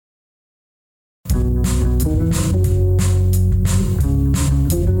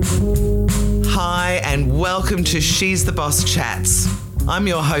and welcome to She's the Boss Chats. I'm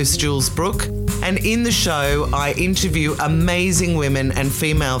your host, Jules Brooke, and in the show, I interview amazing women and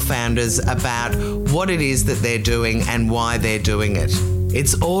female founders about what it is that they're doing and why they're doing it.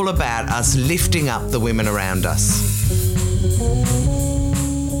 It's all about us lifting up the women around us.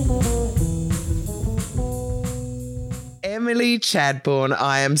 Emily Chadbourne,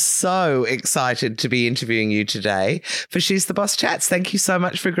 I am so excited to be interviewing you today for She's the Boss Chats. Thank you so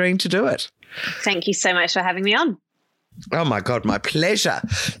much for agreeing to do it. Thank you so much for having me on. Oh, my God, my pleasure.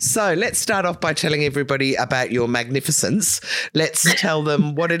 So let's start off by telling everybody about your magnificence. Let's tell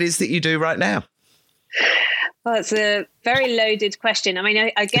them what it is that you do right now. Well, it's a very loaded question. I mean,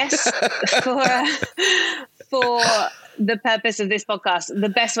 I guess for the purpose of this podcast, the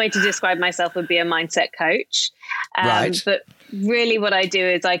best way to describe myself would be a mindset coach. Right. But really what I do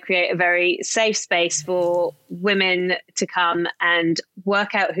is I create a very safe space for women to come and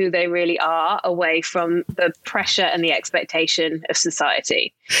work out who they really are away from the pressure and the expectation of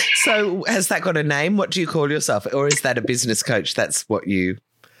society. So has that got a name? What do you call yourself? Or is that a business coach? That's what you...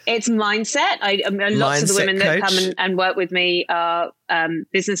 It's mindset. Lots of the women that come and work with me are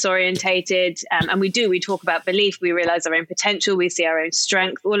business orientated. And we talk about belief. We realize our own potential. We see our own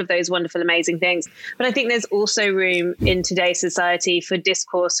strength, all of those wonderful, amazing things. But I think there's also room in today's society for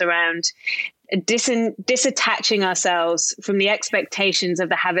discourse around disattaching ourselves from the expectations of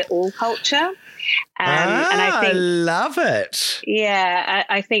the have it all culture. And I love it. Yeah,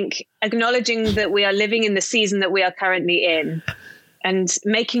 I think acknowledging that we are living in the season that we are currently in, and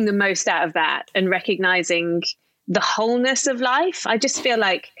making the most out of that and recognizing the wholeness of life. I just feel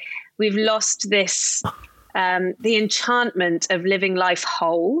like we've lost this, the enchantment of living life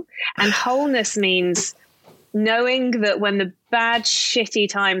whole. And wholeness means knowing that when the bad, shitty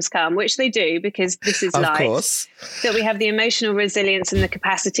times come, which they do because this is life, course, that we have the emotional resilience and the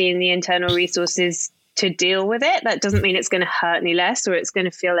capacity and the internal resources to deal with it. That doesn't mean it's going to hurt any less or it's going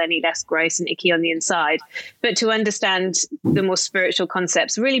to feel any less gross and icky on the inside, but to understand the more spiritual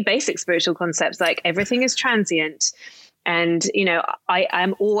concepts, really basic spiritual concepts, like everything is transient. And,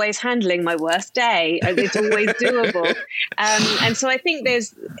 I'm always handling my worst day. It's always doable. And so I think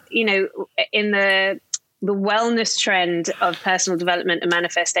there's, in the wellness trend of personal development and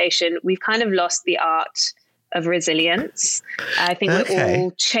manifestation, we've kind of lost the art of resilience. I think we're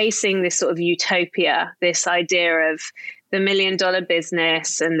all chasing this sort of utopia, this idea of the $1 million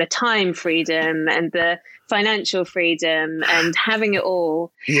business and the time freedom and the financial freedom and having it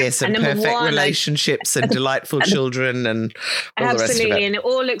all. Yes, and perfect relationships and delightful children and all the rest of it. Absolutely, and it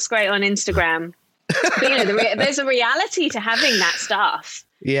all looks great on Instagram. But, there's a reality to having that stuff.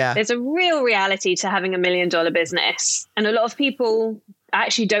 Yeah. There's a real reality to having $1 million business. And a lot of people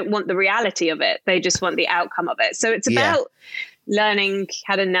actually don't want the reality of it. They just want the outcome of it. So it's about learning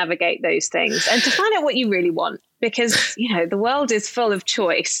how to navigate those things and to find out what you really want. Because, the world is full of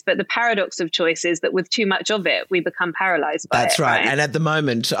choice, but the paradox of choice is that with too much of it, we become paralyzed by it. That's right. And at the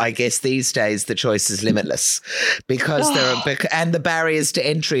moment, I guess these days, the choice is limitless because and the barriers to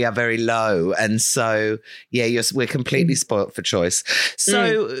entry are very low. And so, we're completely spoilt for choice.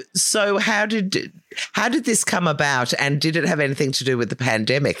 So how did this come about? And did it have anything to do with the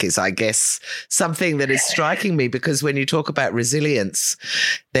pandemic is, I guess, something that is striking me, because when you talk about resilience,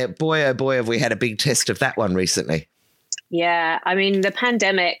 that boy, oh boy, have we had a big test of that one recently. Yeah, I mean, the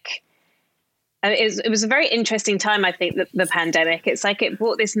pandemic, it was a very interesting time, I think, the pandemic. It's like it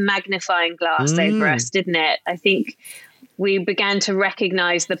brought this magnifying glass over us, didn't it? I think we began to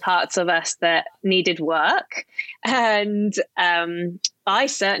recognize the parts of us that needed work. And I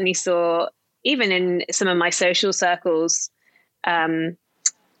certainly saw, even in some of my social circles, sort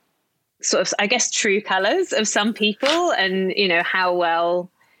of, I guess, true colors of some people and, how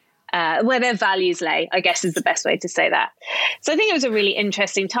well... where their values lay, I guess is the best way to say that. So I think it was a really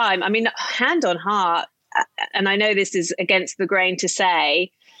interesting time. I mean, hand on heart, and I know this is against the grain to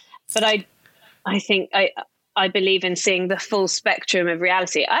say, but I think I believe in seeing the full spectrum of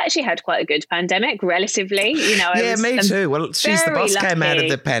reality. I actually had quite a good pandemic, relatively. Me too. Well, She's the Boss came out of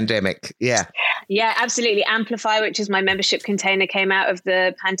the pandemic. Yeah. Yeah, absolutely. Amplify, which is my membership container, came out of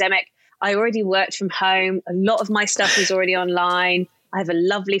the pandemic. I already worked from home. A lot of my stuff was already online. I have a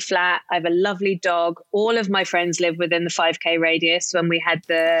lovely flat. I have a lovely dog. All of my friends live within the 5K radius when we had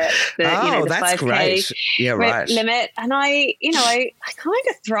the that's 5K great. Yeah, right. limit. And I kind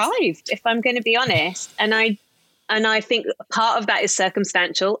of thrived, if I'm going to be honest. And I think part of that is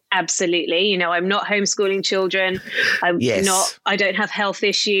circumstantial. Absolutely. I'm not homeschooling children. I don't have health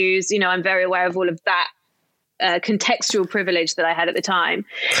issues. I'm very aware of all of that contextual privilege that I had at the time.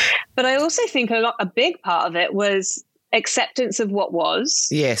 But I also think a big part of it was acceptance of what was.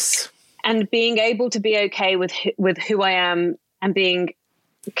 Yes. and being able to be okay with who I am and being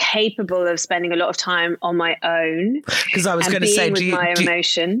capable of spending a lot of time on my own. Because I was going to say, do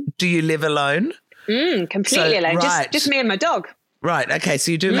you live alone? Completely alone. Right. Just me and my dog. Right. Okay.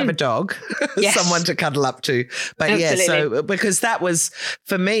 So you do have a dog, yes. Someone to cuddle up to. But Absolutely. so because that was,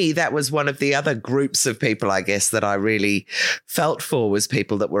 for me, that was one of the other groups of people, I guess, that I really felt for, was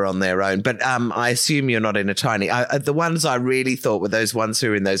people that were on their own. But I assume you're not in a tiny, the ones I really thought were those ones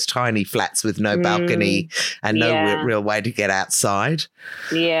who are in those tiny flats with no balcony and no real way to get outside.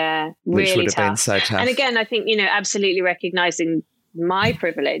 Yeah. Which really would have tough. been so tough. And again, I think, absolutely recognizing my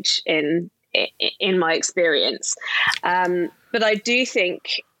privilege in my experience. But I do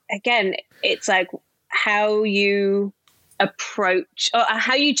think, again, it's like how you approach or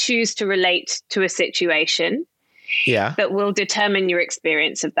how you choose to relate to a situation that will determine your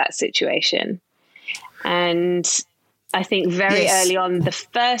experience of that situation. And I think very early on, the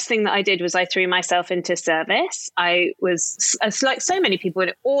first thing that I did was I threw myself into service. I was, like so many people,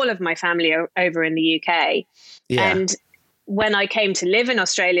 and all of my family are over in the UK. Yeah. And when I came to live in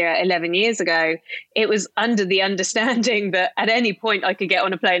Australia 11 years ago, it was under the understanding that at any point I could get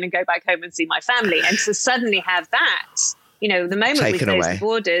on a plane and go back home and see my family. And to suddenly have that, the moment we closed the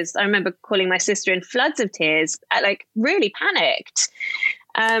borders, I remember calling my sister in floods of tears, really panicked.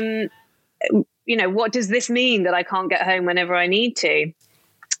 What does this mean that I can't get home whenever I need to?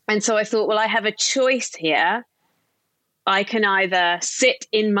 And so I thought, well, I have a choice here. I can either sit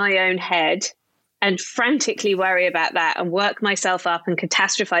in my own head and frantically worry about that and work myself up and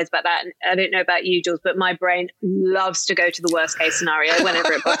catastrophize about that. And I don't know about you, Jules, but my brain loves to go to the worst case scenario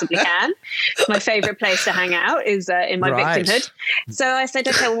whenever it possibly can. My favorite place to hang out is in my victimhood. So I said,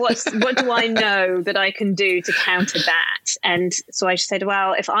 okay, well, what do I know that I can do to counter that? And so I said,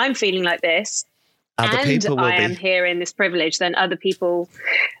 well, if I'm feeling like this, and I am here in this privilege, then other people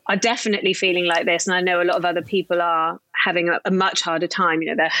are definitely feeling like this. And I know a lot of other people are having a much harder time.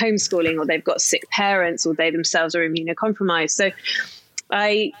 They're homeschooling, or they've got sick parents, or they themselves are immunocompromised. So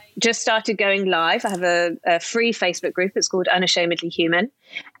I just started going live. I have a free Facebook group. It's called Unashamedly Human.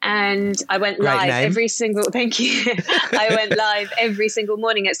 And I went live thank you. I went live every single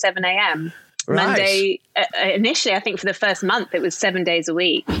morning at 7 a.m. Right. Monday. Initially, I think for the first month, it was 7 days a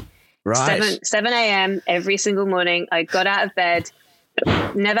week. Right. 7 a.m. every single morning. I got out of bed,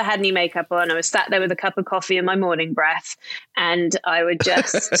 never had any makeup on. I was sat there with a cup of coffee and my morning breath, and I would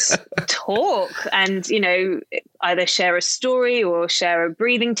just talk and, either share a story or share a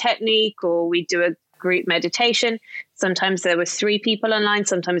breathing technique, or we'd do a group meditation. Sometimes there were 3 people online.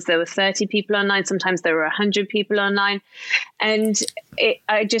 Sometimes there were 30 people online. Sometimes there were 100 people online. And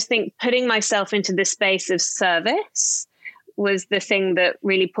I just think putting myself into this space of service was the thing that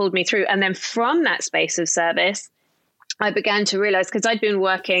really pulled me through. And then from that space of service, I began to realize, because I'd been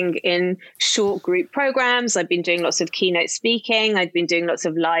working in short group programs, I'd been doing lots of keynote speaking, I'd been doing lots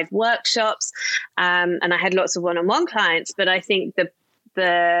of live workshops, and I had lots of one-on-one clients. But I think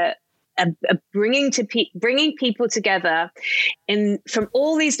bringing people together from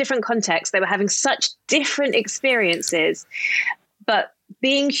all these different contexts, they were having such different experiences, but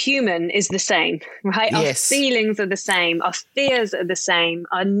being human is the same, right? Yes. Our feelings are the same. Our fears are the same.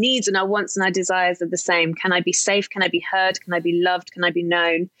 Our needs and our wants and our desires are the same. Can I be safe? Can I be heard? Can I be loved? Can I be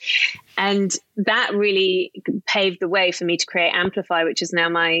known? And that really paved the way for me to create Amplify, which is now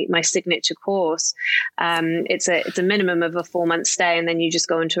my signature course. It's a minimum of a 4-month stay, and then you just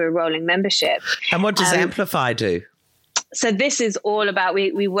go into a rolling membership. And what does Amplify do? So this is all about,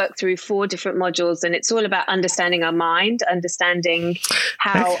 we work through 4 different modules, and it's all about understanding our mind, understanding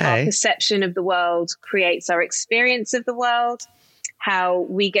how our perception of the world creates our experience of the world, how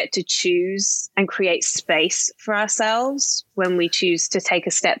we get to choose and create space for ourselves when we choose to take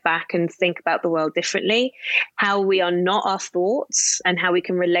a step back and think about the world differently, how we are not our thoughts, and how we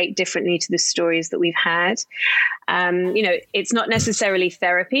can relate differently to the stories that we've had. It's not necessarily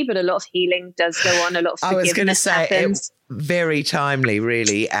therapy, but a lot of healing does go on. A lot of forgiveness happens. I was going to say, very timely,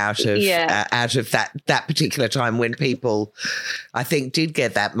 really, out of that particular time when people, I think, did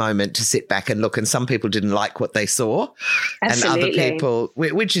get that moment to sit back and look, and some people didn't like what they saw. Absolutely. And other people,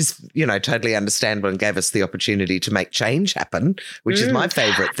 which is, totally understandable, and gave us the opportunity to make change happen, which is my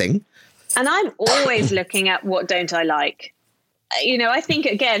favorite thing. And I'm always looking at what don't I like. I think,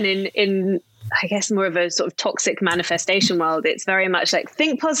 again, in I guess more of a sort of toxic manifestation world, it's very much like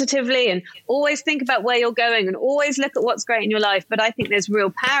think positively and always think about where you're going and always look at what's great in your life. But I think there's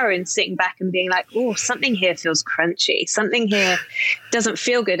real power in sitting back and being like, oh, something here feels crunchy. Something here doesn't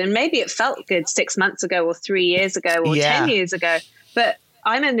feel good. And maybe it felt good 6 months ago or 3 years ago or 10 years ago. But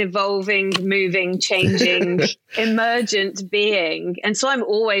I'm an evolving, moving, changing, emergent being. And so I'm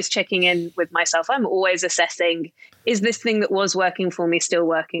always checking in with myself. I'm always assessing, is this thing that was working for me still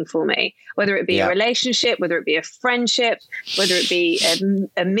working for me? Whether it be a relationship, whether it be a friendship, whether it be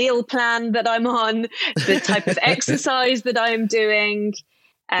a meal plan that I'm on, the type of exercise that I'm doing.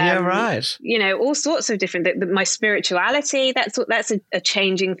 Right. You know, all sorts of different, my spirituality, that's a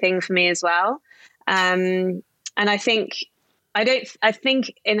changing thing for me as well. And I think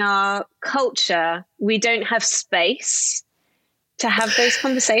in our culture, we don't have space to have those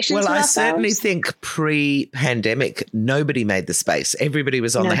conversations with ourselves. Certainly think pre-pandemic, nobody made the space. Everybody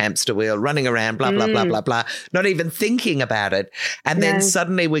was on the hamster wheel, running around, blah, blah, blah, blah, blah, not even thinking about it. And then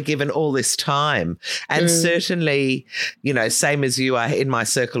suddenly we're given all this time. And certainly, you know, same as you are in my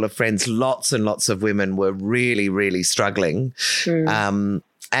circle of friends, lots and lots of women were really, really struggling.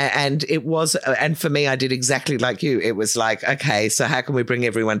 And it was, and for me, I did exactly like you. It was like, okay, so how can we bring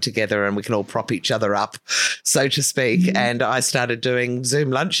everyone together and we can all prop each other up, so to speak? And I started doing Zoom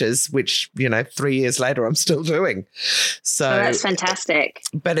lunches, which, you know, 3 years later, I'm still doing. So that's fantastic.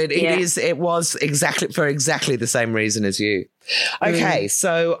 But it was exactly the same reason as you. Okay,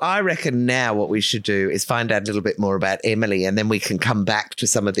 so I reckon now what we should do is find out a little bit more about Emily, and then we can come back to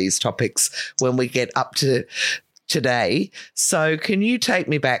some of these topics when we get up to today. So can you take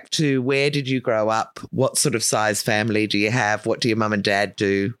me back to where did you grow up? What sort of size family do you have? What do your mum and dad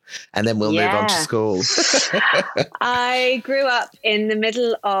do? And then we'll move on to school. I grew up in the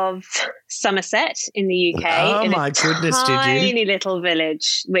middle of Somerset in the UK. Oh, my goodness, did you? Tiny little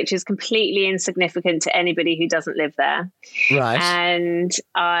village, which is completely insignificant to anybody who doesn't live there. Right. And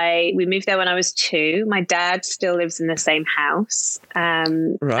we moved there when I was 2. My dad still lives in the same house.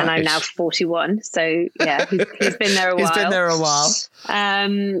 And I'm now 41. So, yeah, he's been there a while. He's been there a while.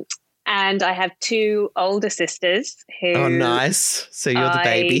 And I have 2 older sisters who... Oh, nice. So you're the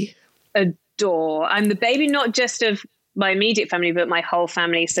baby. Adore. I'm the baby not just of my immediate family, but my whole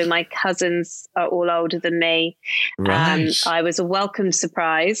family. So my cousins are all older than me. Right. I was a welcome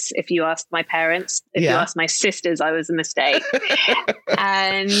surprise, if you asked my parents. If you asked my sisters, I was a mistake.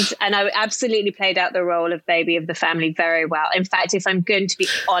 and I absolutely played out the role of baby of the family very well. In fact, if I'm going to be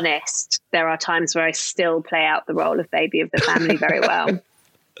honest, there are times where I still play out the role of baby of the family very well.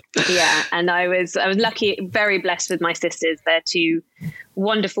 Yeah, and I was lucky, very blessed with my sisters. They're 2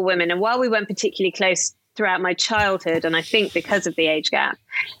 wonderful women. And while we weren't particularly close throughout my childhood, and I think because of the age gap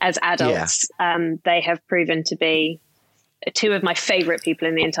as adults, they have proven to be 2 of my favorite people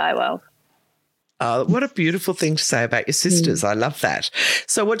in the entire world. Oh, what a beautiful thing to say about your sisters. I love that.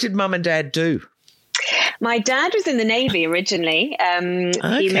 So what did mum and dad do? My dad was in the Navy originally.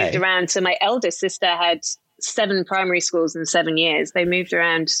 He moved around. So my eldest sister had 7 primary schools in 7 years. They moved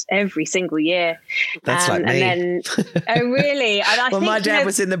around every single year. That's like me. And then, oh, really? And I think, my dad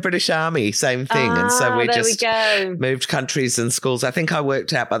was in the British Army, same thing. And so we just we moved countries and schools. I think I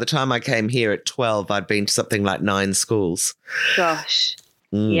worked out by the time I came here at 12, I'd been to something like 9 schools. Gosh.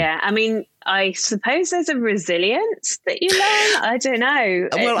 Yeah. I mean, I suppose there's a resilience that you learn. I don't know.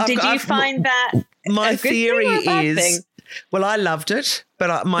 Well, did you find that my a good theory thing or a bad is, thing? Well, I loved it,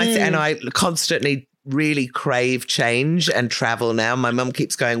 but and I constantly really crave change and travel now. My mum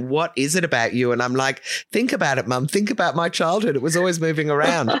keeps going, what is it about you? And I'm like, think about it, Mum. Think about my childhood. It was always moving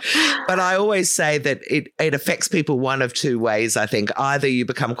around. But I always say that it affects people one of 2 ways, I think. Either you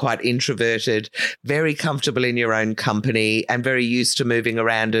become quite introverted, very comfortable in your own company and very used to moving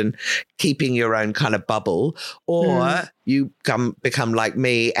around and keeping your own kind of bubble, or you become like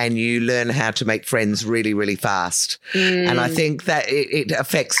me and you learn how to make friends really, really fast. And I think that it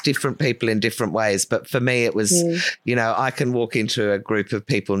affects different people in different ways. But for me, it was, you know, I can walk into a group of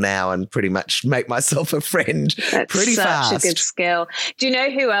people now and pretty much make myself a friend pretty fast. That's such a good skill. Do you know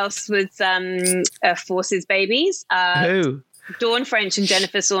who else was Forces babies? Who? Dawn French and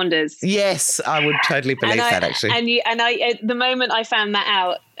Jennifer Saunders. Yes, I would totally believe that, actually. And I, at the moment I found that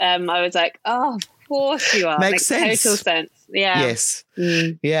out, I was like, oh, of course you are. Makes sense. Total sense. Yeah. Yes.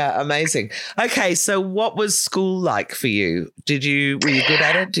 Yeah, amazing. Okay, so what was school like for you? Were you good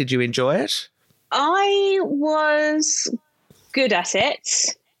at it? Did you enjoy it? I was good at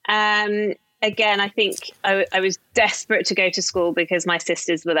it. Again, I think I was desperate to go to school because my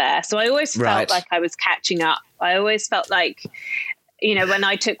sisters were there. So I always felt like I was catching up. I always felt like, you know, when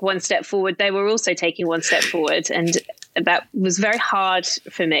I took one step forward, they were also taking one step forward. And that was very hard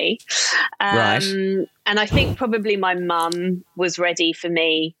for me. And I think probably my mum was ready for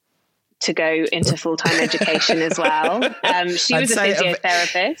me to go into full-time education as well. She was a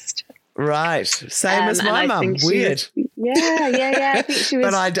physiotherapist. Right. Same as my mum. Weird. Yeah. I think she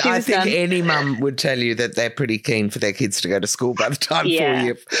was. But I was think any mum would tell you that they're pretty keen for their kids to go to school by the time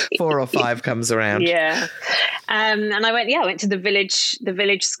 4 or 5 comes around. Yeah. And I went to the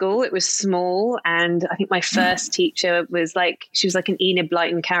village school. It was small. And I think my first teacher she was like an Enid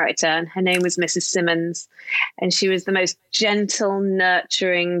Blyton character, and her name was Mrs. Simmons. And she was the most gentle,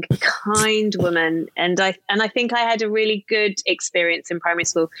 nurturing, kind woman. And I think I had a really good experience in primary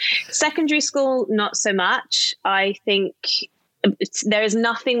school. Secondary school, not so much. I think there is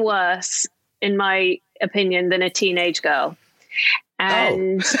nothing worse, in my opinion, than a teenage girl.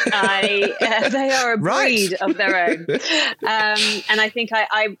 And they are a breed of their own. And I think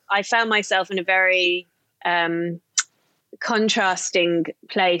I found myself in a very contrasting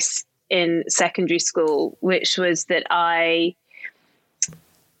place in secondary school, which was that I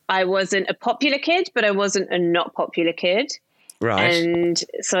wasn't a popular kid, but I wasn't a not popular kid. Right. And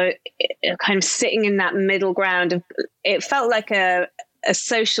so kind of sitting in that middle ground, it felt like a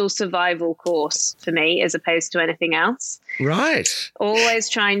social survival course for me as opposed to anything else. Right. Always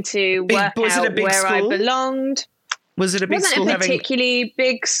trying to work out where school? I belonged. Was it a big school? Wasn't a particularly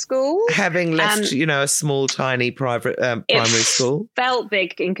big school. Having left, a small, tiny private primary school? Felt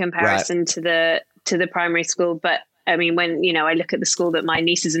big in comparison to the primary school, but I mean, when, I look at the school that my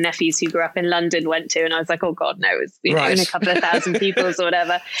nieces and nephews who grew up in London went to, and I was like, oh God, no, it was, in a couple of thousand pupils or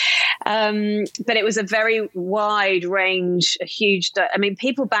whatever. But it was a very wide range,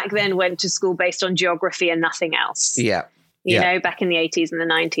 people back then went to school based on geography and nothing else. Yeah. Back in the 80s and the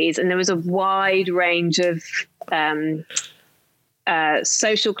 90s. And there was a wide range of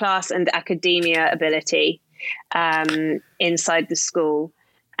social class and academia ability inside the school.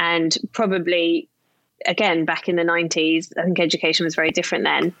 And probably, again, back in the 90s, I think education was very different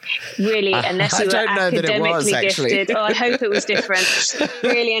then. Really, unless you were academically gifted. Oh, I hope it was different.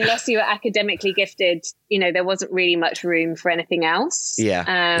 Really, unless you were academically gifted, there wasn't really much room for anything else.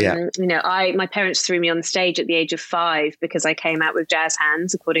 My parents threw me on the stage at the age of 5 because I came out with jazz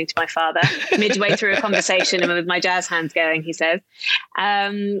hands, according to my father. Midway through a conversation, and with my jazz hands going, he says.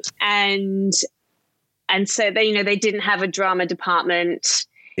 And so they didn't have a drama department.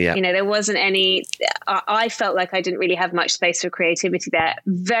 Yeah. There wasn't any, I felt like I didn't really have much space for creativity there.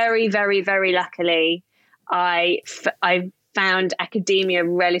 Very, very, very luckily, I found academia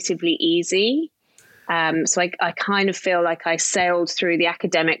relatively easy. So I kind of feel like I sailed through the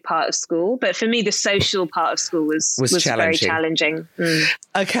academic part of school. But for me, the social part of school was very challenging. Mm.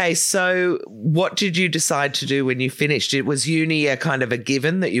 Okay, so what did you decide to do when you finished? Was uni a kind of a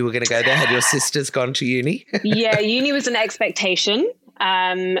given that you were going to go there? Had your sisters gone to uni? Yeah, uni was an expectation.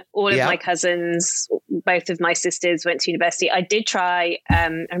 All of my cousins, both of my sisters went to university. I did try. I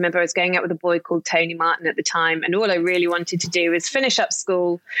remember I was going out with a boy called Tony Martin at the time, and all I really wanted to do was finish up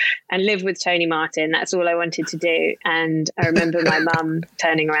school and live with Tony Martin. That's all I wanted to do. And I remember my mum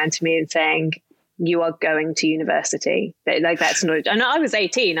turning around to me and saying, "You are going to university." That's not. And I was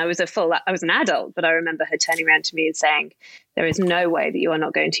 18. I was an adult, but I remember her turning around to me and saying, "There is no way that you are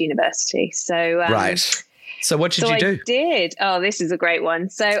not going to university." So right. So what did you do? I did. Oh, this is a great one.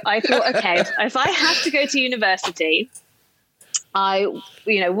 So I thought, okay, if I have to go to university,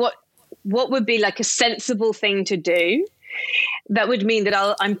 what would be like a sensible thing to do that would mean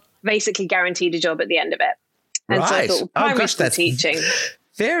that I'm basically guaranteed a job at the end of it. And so I thought primary school teaching.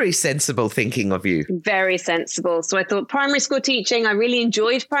 Very sensible thinking of you. Very sensible. So I thought primary school teaching. I really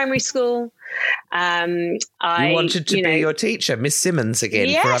enjoyed primary school. You wanted to be your teacher, Miss Simmons again,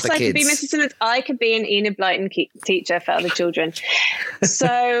 for other kids. Yes, I could be Mrs. Simmons. I could be an Enid Blyton teacher for other children.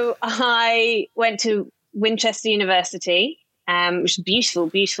 So I went to Winchester University, which is a beautiful,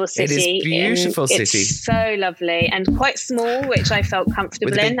 beautiful city. It is beautiful city. It's so lovely and quite small, which I felt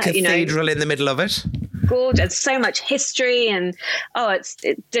comfortable in. With a big cathedral in the middle of it. Gorgeous. So much history and, it's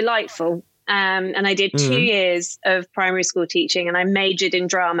delightful. And I did 2 years of primary school teaching, and I majored in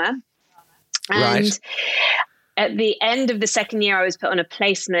drama. And at the end of the second year, I was put on a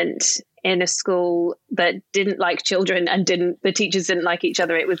placement in a school that didn't like children and the teachers didn't like each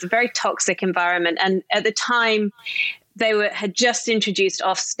other. It was a very toxic environment. And at the time, had just introduced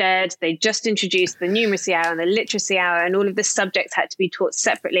Ofsted. They just introduced the numeracy hour and the literacy hour, and all of the subjects had to be taught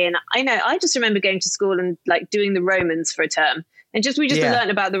separately. And I just remember going to school and doing the Romans for a term. And we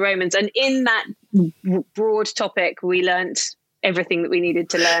learned about the Romans. And in that broad topic, we learned everything that we needed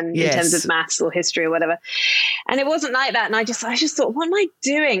to learn in terms of maths or history or whatever. And it wasn't like that. And I just thought, what am I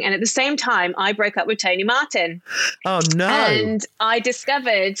doing? And at the same time, I broke up with Tony Martin. Oh, no. And I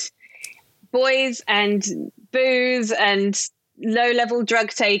discovered boys and booze and low-level drug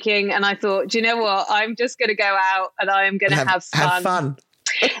taking. And I thought, do you know what? I'm just going to go out and I am going to have fun.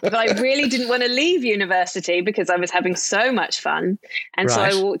 But I really didn't want to leave university because I was having so much fun. And so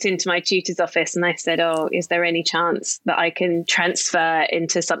I walked into my tutor's office and I said, oh, is there any chance that I can transfer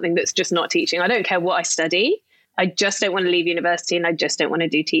into something that's just not teaching? I don't care what I study. I just don't want to leave university and I just don't want to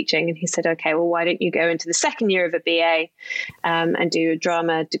do teaching. And he said, okay, well, why don't you go into the second year of a BA and do a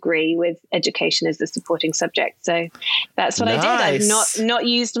drama degree with education as the supporting subject? So that's what I did. I've not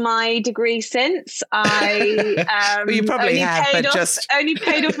used my degree since. I well, you probably have, but only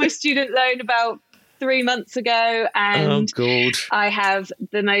paid off my student loan about 3 months ago, and I have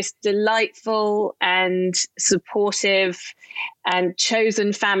the most delightful and supportive and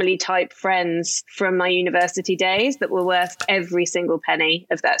chosen family type friends from my university days that were worth every single penny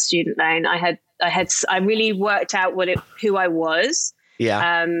of that student loan. I really worked out who I was.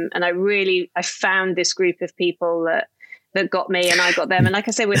 Yeah. And I found this group of people that got me and I got them. And like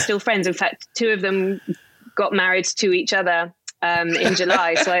I say, we're still friends. In fact, 2 of them got married to each other in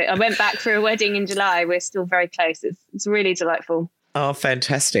July. So I went back for a wedding in July. We're still very close. It's really delightful. Oh,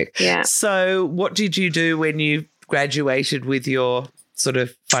 fantastic. Yeah. So what did you do when you graduated with your sort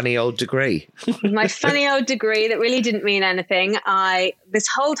of funny old degree? My funny old degree that really didn't mean anything. This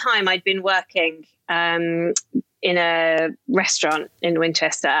whole time I'd been working in a restaurant in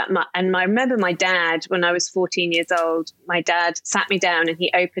Winchester. I remember my dad, when I was 14 years old, my dad sat me down and he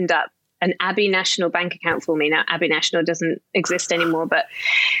opened up an Abbey National bank account for me. Now, Abbey National doesn't exist anymore, but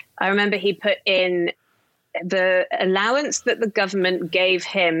I remember he put in the allowance that the government gave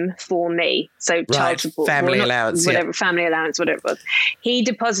him for me. So child support, family allowance, whatever, family allowance, whatever it was. He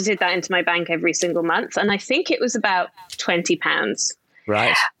deposited that into my bank every single month. And I think it was about £20.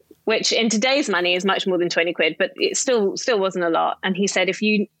 Right. Which in today's money is much more than 20 quid, but it still wasn't a lot. And he said, if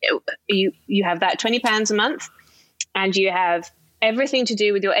you have that £20 a month and you have everything to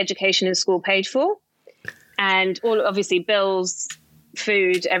do with your education in school paid for, and all obviously bills,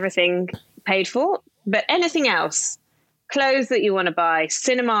 food, everything paid for, but anything else, clothes that you want to buy,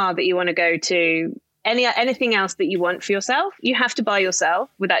 cinema that you want to go to, anything else that you want for yourself, you have to buy yourself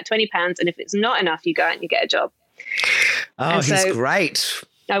with that £20. And if it's not enough, you go out and you get a job. Oh, he's great.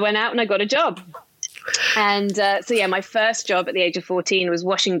 I went out and I got a job. And my first job at the age of 14 was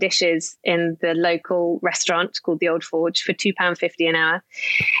washing dishes in the local restaurant called the Old Forge for £2.50 an hour.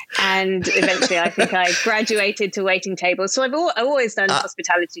 And eventually I think I graduated to waiting tables. So I've always done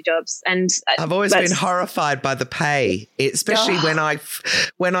hospitality jobs. And I've always been horrified by the pay, especially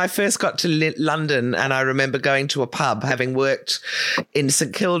when I first got to London, and I remember going to a pub, having worked in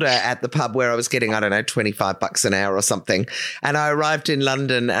St Kilda at the pub where I was getting, $25 an hour or something. And I arrived in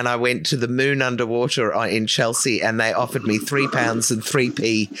London and I went to the Moon Underwater in Chelsea, and they offered me £3 and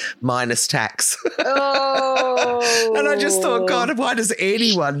 3p minus tax. Oh. And I just thought, God, why does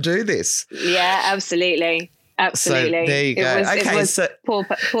anyone do this? Yeah, absolutely. Absolutely. So there you go. It was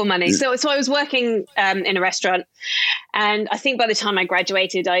poor money. So I was working in a restaurant, and I think by the time I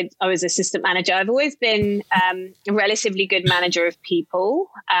graduated, I was assistant manager. I've always been a relatively good manager of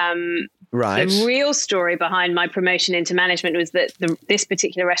people. Right. The real story behind my promotion into management was that this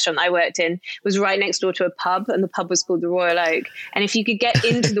particular restaurant I worked in was right next door to a pub, and the pub was called the Royal Oak. And if you could get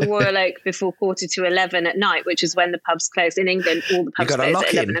into the Royal Oak before 11:15 at night, which is when the pubs close in England, all the pubs close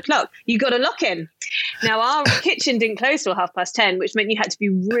at 11 o'clock. You got a lock in. Now, our kitchen didn't close till 10:30, which meant you had to be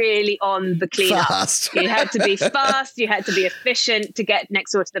really on the cleanup. Fast. You had to be fast. You had to be efficient to get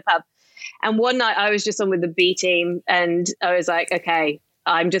next door to the pub. And one night I was just on with the B team, and I was like, okay,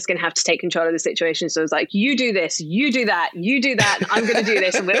 I'm just going to have to take control of the situation. So I was like, you do this, you do that, you do that. I'm going to do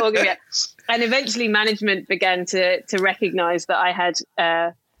this. And we're all going to get. And eventually management began to recognize that I had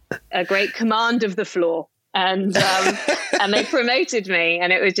a great command of the floor. And they promoted me,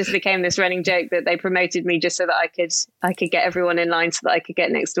 and it just became this running joke that they promoted me just so that I could get everyone in line so that I could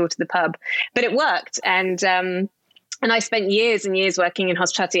get next door to the pub. But it worked. And I spent years and years working in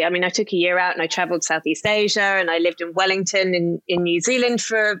hospitality. I mean, I took a year out and I traveled Southeast Asia, and I lived in Wellington in New Zealand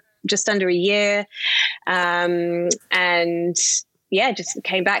for just under a year. Just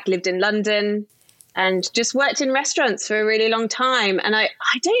came back, lived in London, and just worked in restaurants for a really long time. And I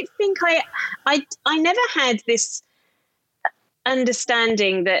don't think I never had this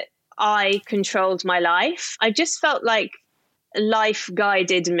understanding that I controlled my life. I just felt like life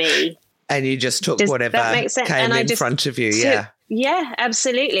guided me. And you just took whatever came in front of you, yeah. Yeah,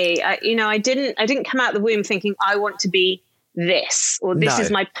 absolutely. I didn't come out the womb thinking I want to be this, or this is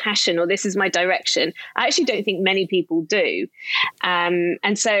my passion, or this is my direction. I actually don't think many people do.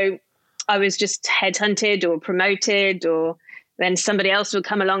 And so I was just headhunted or promoted, or then somebody else would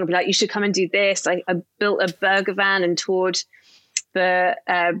come along and be like, you should come and do this. I built a burger van and toured the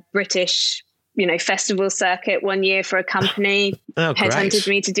British festival circuit one year for a company. Headhunted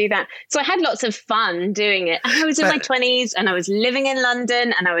me to do that. So I had lots of fun doing it. And I was in my 20s and I was living in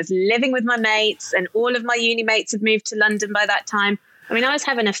London and I was living with my mates, and all of my uni mates had moved to London by that time. I mean, I was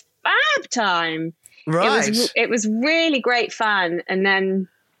having a fab time. Right. It was really great fun. And then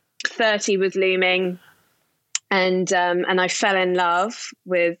 30 was looming, and I fell in love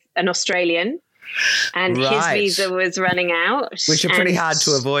with an Australian. And his visa was running out. Which are pretty hard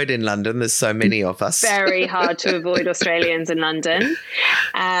to avoid in London. There's so many of us. Very hard to avoid Australians in London,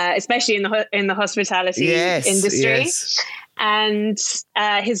 especially in the hospitality industry. Yes. And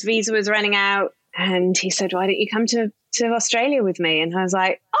his visa was running out, and he said, "Why don't you come to Australia with me?" And I was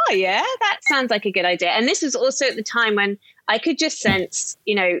like, "Oh yeah, that sounds like a good idea." And this was also at the time when I could just sense,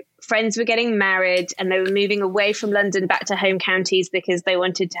 friends were getting married and they were moving away from London back to home counties because they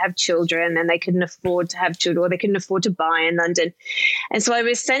wanted to have children and they couldn't afford to have children, or they couldn't afford to buy in London. And so I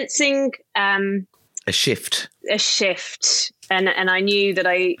was sensing a shift. And I knew that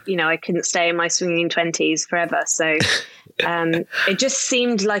I couldn't stay in my swinging 20s forever. So it just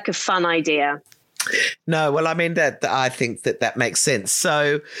seemed like a fun idea. No, well, I mean, I think that makes sense.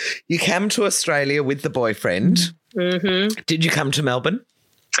 So you came to Australia with the boyfriend. Mm-hmm. Did you come to Melbourne?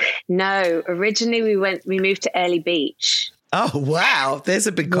 No, originally we moved to Early Beach. Oh, wow. There's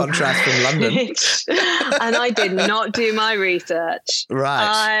a big contrast from London. And I did not do my research. Right.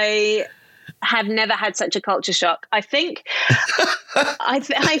 I have never had such a culture shock. I think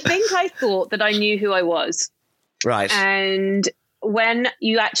I thought that I knew who I was. Right. And when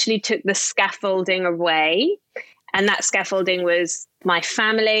you actually took the scaffolding away, and that scaffolding was my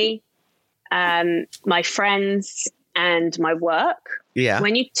family, my friends, and my work. Yeah.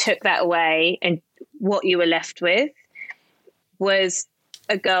 When you took that away, and what you were left with was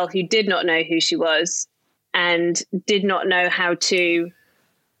a girl who did not know who she was and did not know how to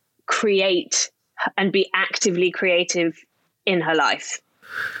create and be actively creative in her life.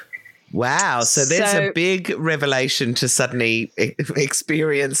 Wow. So there's a big revelation to suddenly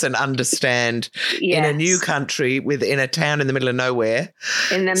experience and understand in a new country within a town in the middle of nowhere.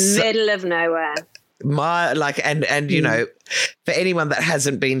 In the middle of nowhere. For anyone that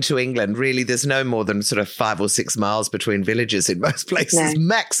hasn't been to England, really, there's no more than sort of 5 or 6 miles between villages in most places,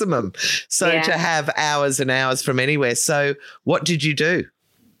 maximum. So to have hours and hours from anywhere. So what did you do?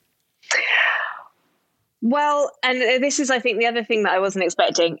 Well, and this is, I think, the other thing that I wasn't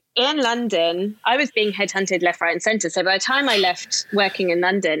expecting. In London, I was being headhunted left, right and centre. So by the time I left working in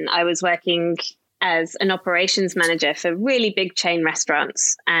London, I was working as an operations manager for really big chain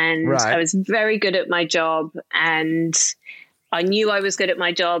restaurants. And I was very good at my job, and I knew I was good at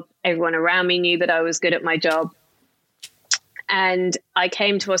my job. Everyone around me knew that I was good at my job. And I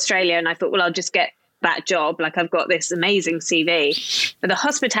came to Australia and I thought, well, I'll just get that job. Like, I've got this amazing CV. But the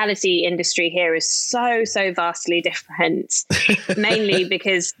hospitality industry here is so vastly different, mainly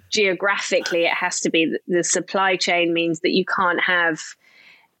because geographically it has to be the supply chain means that you can't have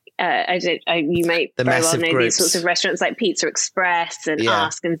you may very well know these sorts of restaurants like Pizza Express and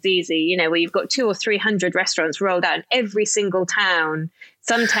Ask and Zizi, where you've got 200 or 300 restaurants rolled out in every single town.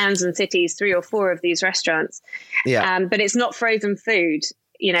 Some towns and cities, 3 or 4 of these restaurants. Yeah. But it's not frozen food.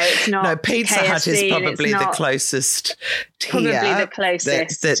 It's not. No, Pizza KFC, Hut is probably the closest Probably the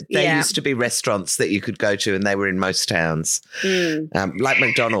closest. There used to be restaurants that you could go to, and they were in most towns, like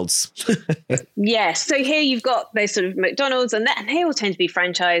McDonald's. Yes. So here you've got those sort of McDonald's, and they all tend to be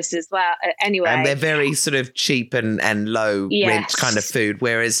franchised as well. Anyway, and they're very sort of cheap and low rent kind of food.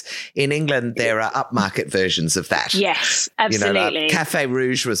 Whereas in England, there are upmarket versions of that. Yes, absolutely. Like Café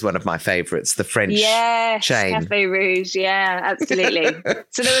Rouge was one of my favourites, the French chain. Café Rouge. Yeah, absolutely.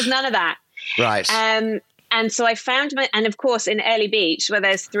 So there was none of that. Right. And so I found and of course in Early Beach, where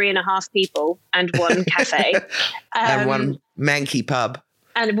there's 3.5 people and one cafe. And one manky pub.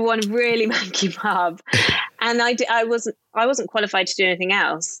 And one really manky pub. And I wasn't qualified to do anything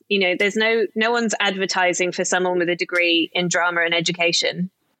else. There's no one's advertising for someone with a degree in drama and education.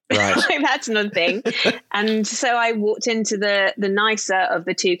 Right. That's another thing. And so I walked into the nicer of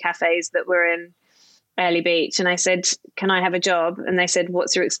the 2 cafes that were in Early Beach, and I said, "Can I have a job?" And they said,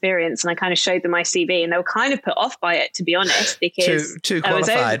 "What's your experience?" And I kind of showed them my CV, and they were kind of put off by it, to be honest, because too I was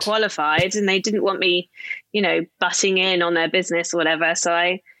overqualified and they didn't want me, butting in on their business or whatever. So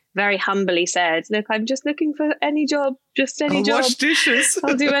I very humbly said, "Look, I'm just looking for any job, just any job. Wash dishes.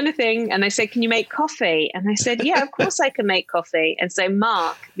 I'll do anything." And they said, "Can you make coffee?" And I said, "Yeah, of course I can make coffee." And so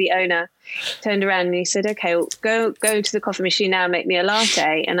Mark, the owner, turned around and he said, "Okay, well, go to the coffee machine now and make me a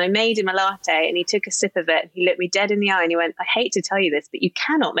latte." And I made him a latte, and he took a sip of it. He looked me dead in the eye and he went, "I hate to tell you this, but you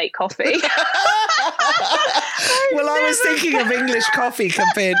cannot make coffee." Well, I was thinking of English coffee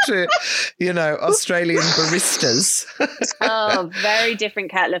compared to, Australian baristas. Oh, very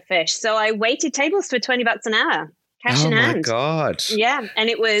different kettle of fish. So I waited tables for $20 an hour, cash in hand. Oh my God. Yeah. And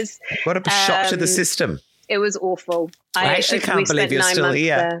it was... What a shock to the system. It was awful. I actually can't believe you're still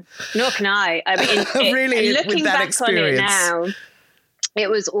here. Nor can I. I mean, really, looking with that back experience. on it now, it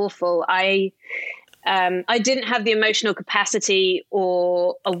was awful. I didn't have the emotional capacity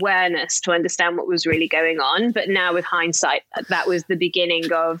or awareness to understand what was really going on. But now with hindsight, that was the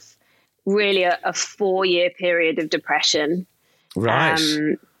beginning of really a 4-year period of depression. Right.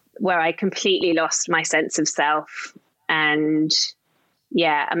 Where I completely lost my sense of self. And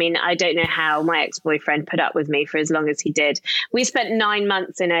yeah, I mean, I don't know how my ex-boyfriend put up with me for as long as he did. We spent 9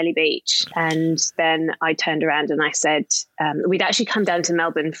 months in Early Beach, and then I turned around and I said, we'd actually come down to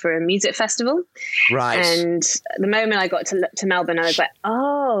Melbourne for a music festival. Right. And the moment I got to Melbourne, I was like,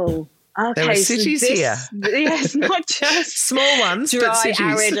 oh, okay. There are cities here. Yes, not just small ones, dry, but cities.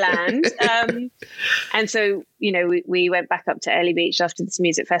 arid land. And so, we went back up to Early Beach after this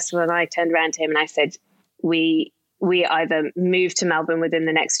music festival, and I turned around to him and I said, we either move to Melbourne within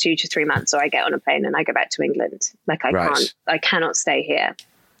the next 2 to 3 months, or I get on a plane and I go back to England. Like I cannot stay here.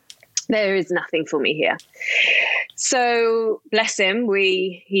 There is nothing for me here. So bless him.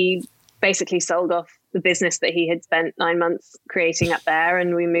 He basically sold off the business that he had spent 9 months creating up there.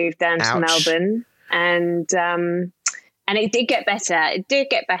 And we moved down to Melbourne, and it did get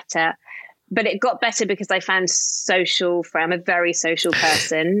better. But it got better because I found social friends. I'm a very social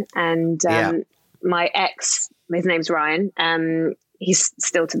person. And my ex, his name's Ryan. He's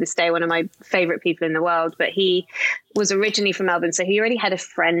still to this day one of my favorite people in the world, but he was originally from Melbourne. So he already had a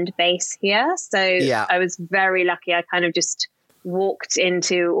friend base here. So I was very lucky. I kind of just walked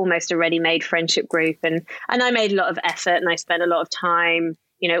into almost a ready-made friendship group. And I made a lot of effort, and I spent a lot of time,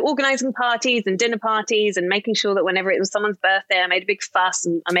 organizing parties and dinner parties and making sure that whenever it was someone's birthday, I made a big fuss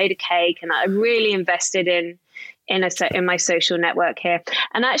and I made a cake, and I really invested in my social network here.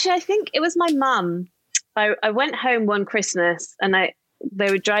 And actually, I think it was my mum. I went home one Christmas, and Mum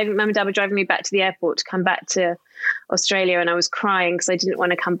and Dad were driving me back to the airport to come back to Australia, and I was crying because I didn't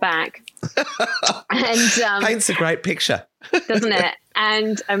want to come back. And paints a great picture, doesn't it?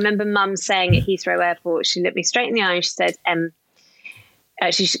 And I remember Mum saying at Heathrow Airport, she looked me straight in the eye and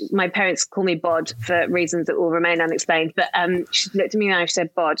she said, my parents call me Bod for reasons that will remain unexplained, but she looked at me in the eye and she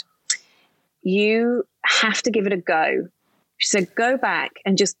said, Bod, you have to give it a go. She said, go back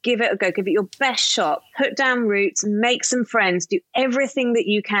and just give it a go. Give it your best shot. Put down roots, make some friends, do everything that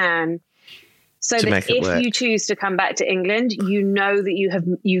you can, so that if you choose to come back to England, you know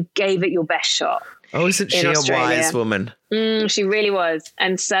that you gave it your best shot. Oh, isn't she a wise woman? She really was.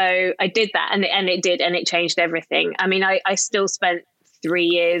 And so I did that, and it changed everything. I mean, I still spent 3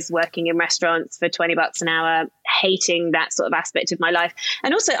 years working in restaurants for $20 an hour, hating that sort of aspect of my life.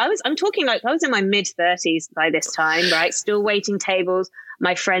 And also I'm talking like I was in my mid-30s by this time, right? Still waiting tables.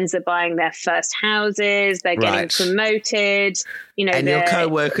 My friends are buying their first houses. They're getting promoted. And your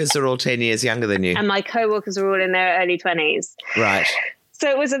co-workers are all 10 years younger than you. And my co-workers are all in their early 20s. Right.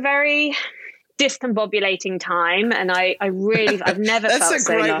 So it was a very discombobulating time, and I've never felt so That's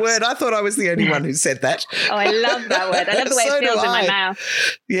a great lost. word. I thought I was the only one who said that. Oh, I love that word. I love the way it feels in my mouth.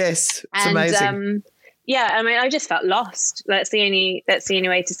 Yes, it's amazing. I mean, I just felt lost. That's the only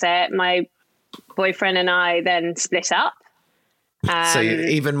way to say it. My boyfriend and I then split up. So you're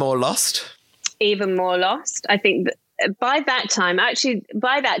even more lost? Even more lost. I think that by that time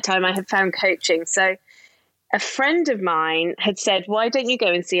I had found coaching. So a friend of mine had said, why don't you go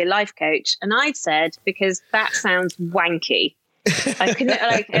and see a life coach? And I said, because that sounds wanky. I couldn't,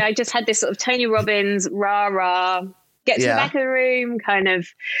 I just had this sort of Tony Robbins, rah, get to the back of the room kind of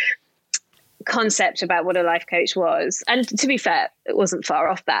concept about what a life coach was. And to be fair, it wasn't far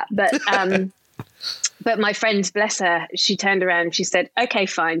off that. But my friend, bless her, she turned around and she said, okay,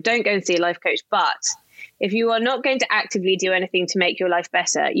 fine, don't go and see a life coach, but if you are not going to actively do anything to make your life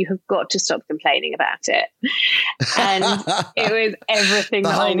better, you have got to stop complaining about it. And it was everything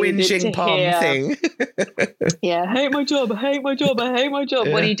that I needed to hear. Thing. Yeah, I hate my job. Yeah.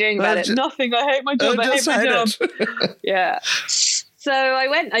 What are you doing about it? Nothing. I hate my job. I hate my job. Yeah. So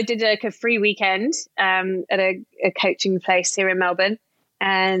I did a free weekend at a coaching place here in Melbourne.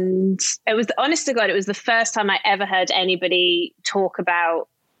 And it was, honest to God, it was the first time I ever heard anybody talk about,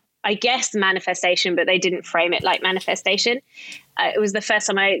 I guess, manifestation, but they didn't frame it like manifestation. It was the first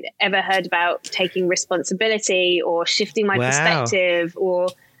time I ever heard about taking responsibility or shifting my perspective, or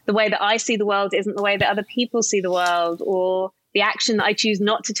the way that I see the world isn't the way that other people see the world, or the action that I choose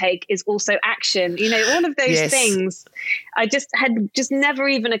not to take is also action. You know, all of those things I just never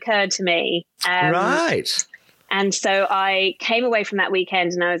even occurred to me. Right. And so I came away from that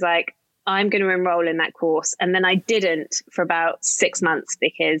weekend and I was like, I'm going to enroll in that course. And then I didn't for about 6 months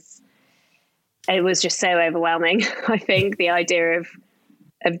because it was just so overwhelming. I think the idea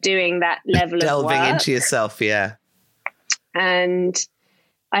of doing that level of work. Delving into yourself, yeah. And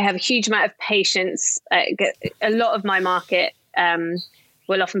I have a huge amount of patience. A lot of my market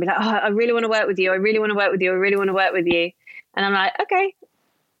will often be like, oh, I really want to work with you. I really want to work with you. I really want to work with you. And I'm like, okay.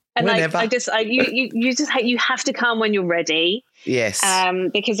 And whenever. you have to come when you're ready. Yes.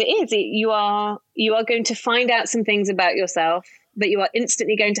 Because you are going to find out some things about yourself that you are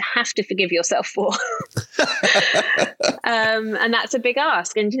instantly going to have to forgive yourself for. And that's a big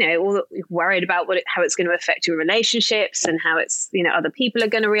ask. And, you know, worried about how it's going to affect your relationships and how it's, you know, other people are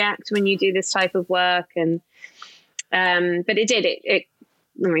going to react when you do this type of work. And, but it did, it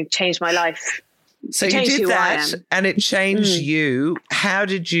changed my life. So you did that and it changed you. How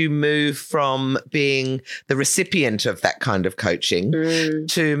did you move from being the recipient of that kind of coaching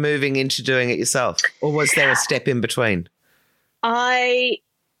to moving into doing it yourself? Or was there a step in between? I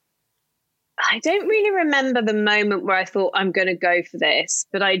don't really remember the moment where I thought I'm going to go for this,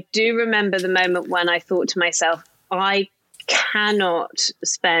 but I do remember the moment when I thought to myself, I cannot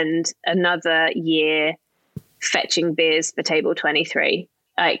spend another year fetching beers for table 23.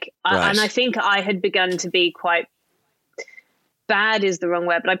 Like, right. And I think I had begun to be quite bad is the wrong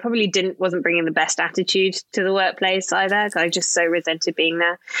word, but I probably wasn't bringing the best attitude to the workplace either. I just so resented being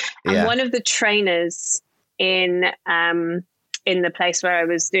there. And one of the trainers in the place where I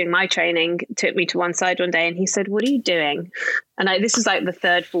was doing my training took me to one side one day and he said, what are you doing? And this is like the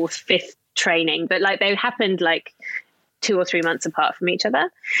third, fourth, fifth training, but like they happened like 2 or 3 months apart from each other.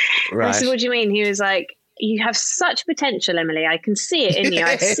 Right. And I said, what do you mean? He was like, you have such potential, Emily. I can see it in you.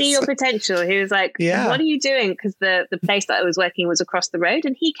 I see your potential. He was like, what are you doing? Because the place that I was working was across the road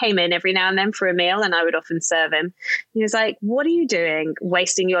and he came in every now and then for a meal and I would often serve him. He was like, what are you doing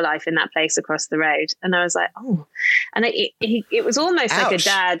wasting your life in that place across the road? And I was like, oh. And it was almost like a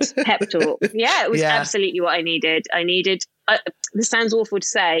dad pep talk. Yeah, it was absolutely what I needed. This sounds awful to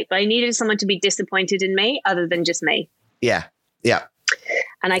say, but I needed someone to be disappointed in me other than just me. Yeah, yeah.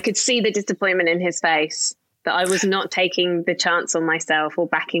 And I could see the disappointment in his face that I was not taking the chance on myself or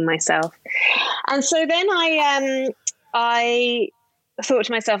backing myself. And so then I thought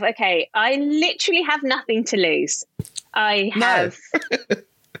to myself, okay, I literally have nothing to lose. I have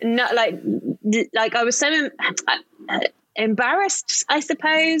not like I was so embarrassed, I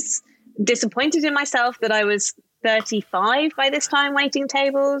suppose, disappointed in myself that I was 35 by this time waiting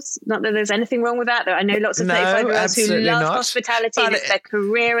tables. Not that there's anything wrong with that. I know lots of 35-year-olds who love hospitality and it's their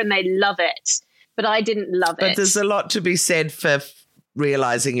career and they love it. But I didn't love it. But there's a lot to be said for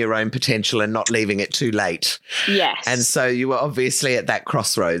realizing your own potential and not leaving it too late. Yes. And so you were obviously at that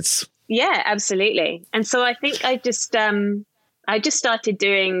crossroads. Yeah, absolutely. And so I think I just started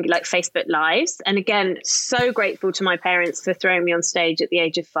doing like Facebook Lives. And again, so grateful to my parents for throwing me on stage at the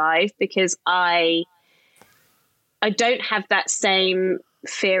age of 5 because I don't have that same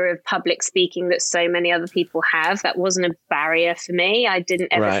fear of public speaking that so many other people have. That wasn't a barrier for me. I didn't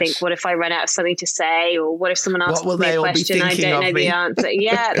ever think, what if I run out of something to say? Or what if someone asks me a question I don't know the answer?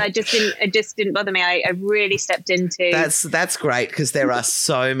 Yeah, it just didn't bother me. I really stepped into... That's great because there are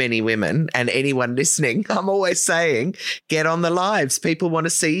so many women and anyone listening, I'm always saying, get on the lives. People want to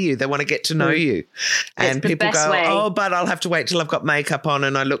see you. They want to get to know you. And people go, oh, but I'll have to wait till I've got makeup on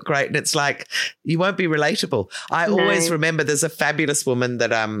and I look great. And it's like, you won't be relatable. I always remember there's a fabulous woman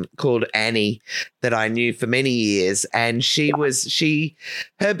that called Annie that I knew for many years, and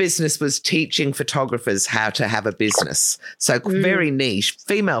her business was teaching photographers how to have a business. So very niche,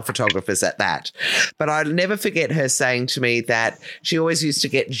 female photographers at that. But I'll never forget her saying to me that she always used to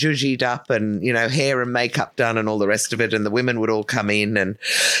get zhuzhied up and, you know, hair and makeup done and all the rest of it, and the women would all come in and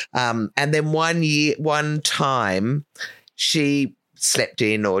then one time she slept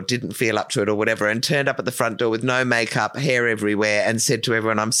in or didn't feel up to it or whatever and turned up at the front door with no makeup, hair everywhere, and said to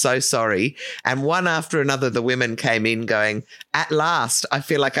everyone, I'm so sorry. And one after another, the women came in going, at last, I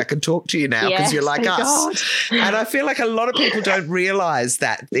feel like I can talk to you now because you're like us. God. And I feel like a lot of people don't realize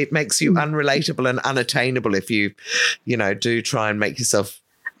that it makes you unrelatable and unattainable if you do try and make yourself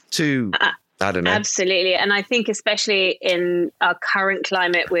too, I don't know. Absolutely. And I think especially in our current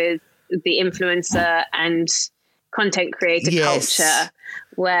climate with the influencer and content creator culture,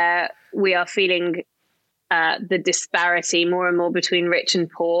 where we are feeling the disparity more and more between rich and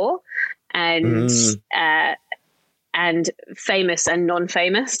poor. And and famous and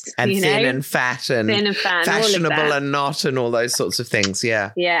non-famous, and thin and fat and fashionable and not, and all those sorts of things.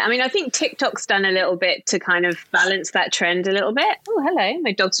 Yeah. I mean, I think TikTok's done a little bit to kind of balance that trend a little bit. Oh, hello,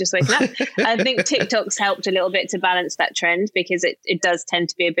 my dog's just waking up. I think TikTok's helped a little bit to balance that trend, because it does tend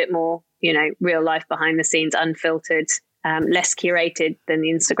to be a bit more, real life, behind the scenes, unfiltered, less curated than the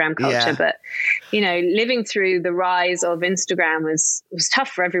Instagram culture. Yeah. But, living through the rise of Instagram was tough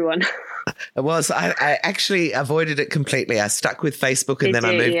for everyone. It was. I actually avoided it completely. I stuck with Facebook, and then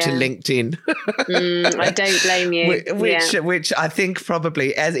I moved to LinkedIn. I don't blame you. Which I think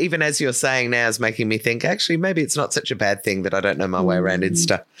probably, even as you're saying now, is making me think, actually, maybe it's not such a bad thing that I don't know my way around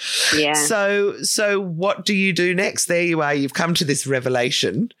Insta. Yeah. So what do you do next? There you are. You've come to this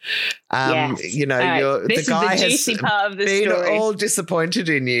revelation. Yes. The guy is the juicy part of the been story. all disappointed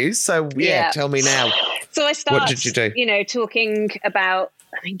in you. So tell me now. So I start, what did you do? Talking about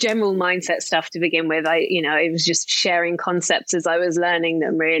general mindset stuff to begin with. I was just sharing concepts as I was learning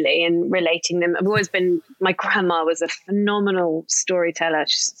them, really, and relating them. My grandma was a phenomenal storyteller.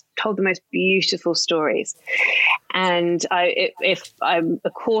 She told the most beautiful stories. And if I'm a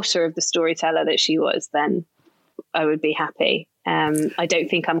quarter of the storyteller that she was, then I would be happy. I don't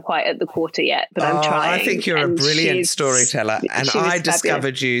think I'm quite at the quarter yet, but I'm trying. I think you're a brilliant storyteller, and I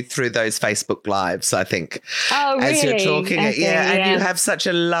discovered you through those Facebook Lives, I think. Oh, really? As you're talking. And you have such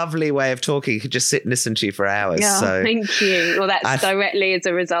a lovely way of talking. You could just sit and listen to you for hours. Yeah, so thank you. Well, that's directly as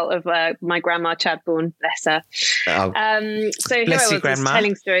a result of my grandma, Chadbourne, bless her. So here I was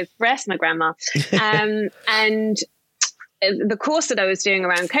telling stories. Bless my grandma. And the course that I was doing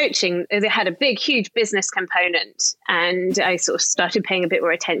around coaching, it had a big, huge business component. And I sort of started paying a bit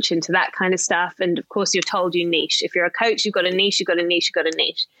more attention to that kind of stuff. And of course, you're told you niche. If you're a coach, you've got a niche, you've got a niche, you've got a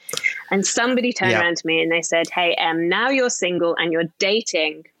niche. And somebody turned around to me and they said, hey, now you're single and you're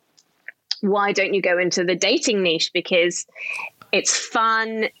dating. Why don't you go into the dating niche? Because it's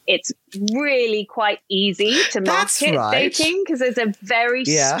fun. It's really quite easy to market dating, because there's a very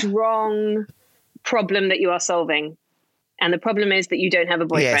strong problem that you are solving. And the problem is that you don't have a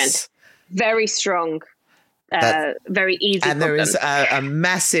boyfriend. Yes. Very strong, very easy and problem. There is a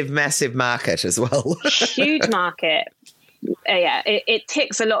massive, massive market as well. Huge market. It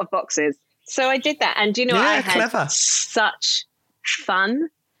ticks a lot of boxes. So I did that. And I had such fun.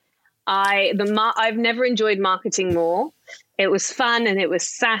 I've never enjoyed marketing more. It was fun, and it was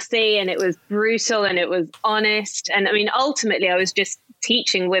sassy, and it was brutal, and it was honest. And I mean, ultimately, I was just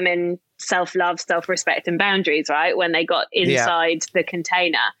teaching women self-love, self-respect, and boundaries, right? When they got inside the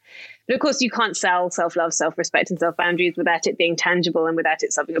container. But of course, you can't sell self-love, self-respect, and self-boundaries without it being tangible and without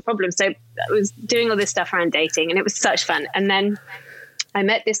it solving a problem. So I was doing all this stuff around dating, and it was such fun. And then I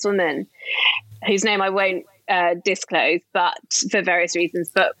met this woman whose name I won't disclose, but for various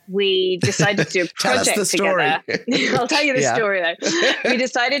reasons. But we decided to do a project together. I'll tell you the story though. We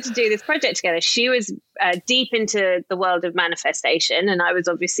decided to do this project together. She was deep into the world of manifestation, and I was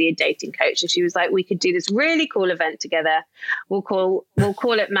obviously a dating coach. And she was like, "We could do this really cool event together. We'll call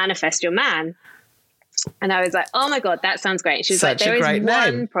it Manifest Your Man." And I was like, oh my God, that sounds great. She was like, there is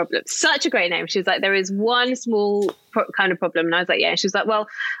one problem. Such a great name. She was like, there is one small kind of problem. And I was like, yeah. And she was like, well,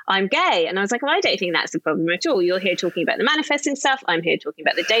 I'm gay. And I was like, well, I don't think that's the problem at all. You're here talking about the manifesting stuff. I'm here talking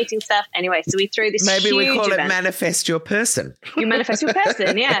about the dating stuff. Anyway, so we threw this Maybe we call event. It Manifest Your Person. You manifest your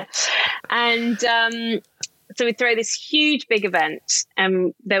person, yeah. And so we throw this huge big event.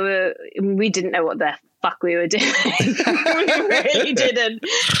 And we didn't know what the fuck we were doing. We really didn't.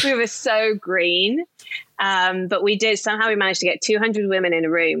 We were so green. But we managed to get 200 women in a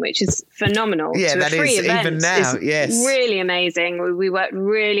room, which is phenomenal. Yeah, that is even now. Yes. Really amazing. We worked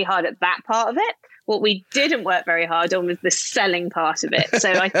really hard at that part of it. What we didn't work very hard on was the selling part of it.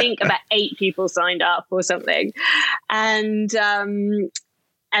 So I think about 8 people signed up or something. And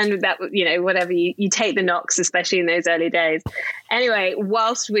that, whatever, you take the knocks, especially in those early days. Anyway,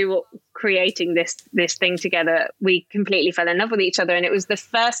 whilst we were creating this thing together, we completely fell in love with each other. And it was the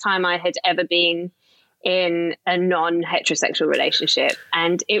first time I had ever been in a non-heterosexual relationship.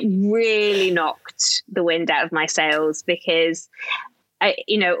 And it really knocked the wind out of my sails, because,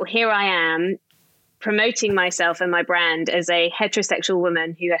 here I am promoting myself and my brand as a heterosexual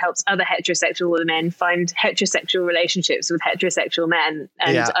woman who helps other heterosexual women find heterosexual relationships with heterosexual men.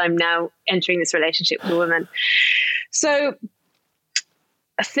 And I'm now entering this relationship with a woman. So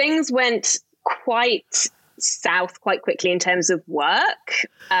things went quite south quite quickly in terms of work.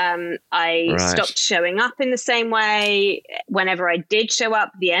 I stopped showing up in the same way. Whenever I did show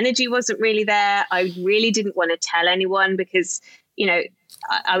up, the energy wasn't really there. I really didn't want to tell anyone, because,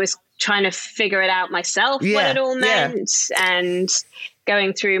 I was trying to figure it out myself, what it all meant, and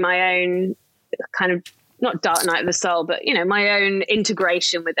going through my own kind of not dark night of the soul, but, you know, my own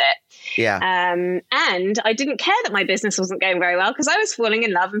integration with it. Yeah. And I didn't care that my business wasn't going very well because I was falling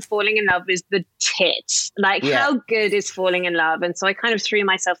in love, and falling in love is the tits. Like, how good is falling in love? And so I kind of threw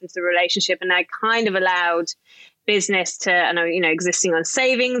myself into the relationship, and I kind of allowed business to, and I, you know, existing on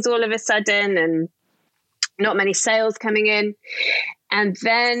savings all of a sudden, and not many sales coming in. And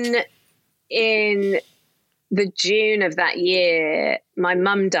then in the June of that year, my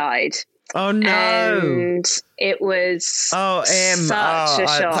mum died. Oh, no. And it was such a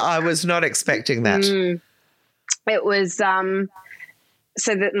shock. I was not expecting that. It was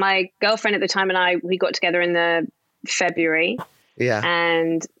so that my girlfriend at the time and we got together in the February. Yeah.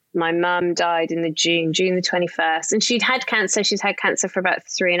 And my mum died in the June the 21st. And she'd had cancer. She's had cancer for about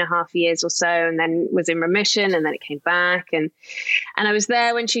 3.5 years or so, and then was in remission, and then it came back. And I was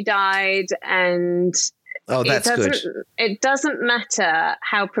there when she died, and oh, that's good. It doesn't matter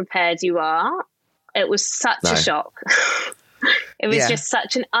how prepared you are. It was such a shock. It was just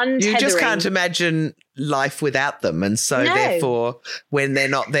such an untethering. You just can't imagine life without them. And so therefore, when they're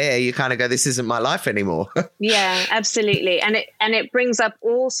not there, you kind of go, this isn't my life anymore. Yeah, absolutely. And it brings up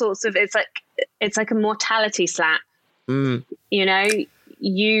all sorts of, it's like a mortality slap. You know,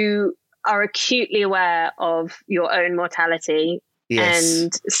 you are acutely aware of your own mortality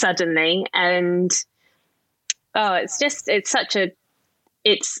and suddenly, and it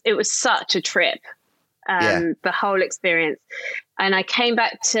was such a trip. The whole experience. And I came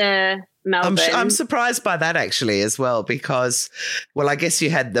back to Melbourne. I'm surprised by that actually as well, because, well, I guess you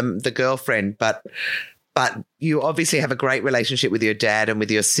had the girlfriend, but you obviously have a great relationship with your dad and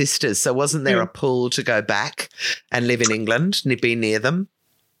with your sisters. So wasn't there a pull to go back and live in England, be near them?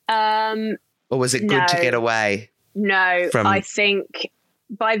 Or was it good to get away? No, I think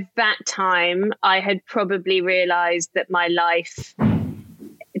by that time I had probably realised that my life,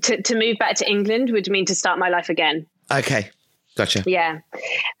 to move back to England would mean to start my life again. Okay. Gotcha. Yeah.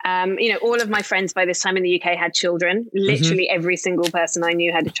 You know, all of my friends by this time in the UK had children. Literally every single person I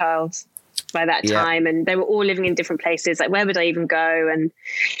knew had a child by that time. And they were all living in different places. Like, where would I even go? And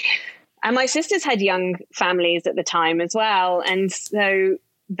my sisters had young families at the time as well. And so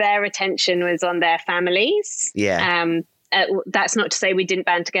their attention was on their families. Yeah. That's not to say we didn't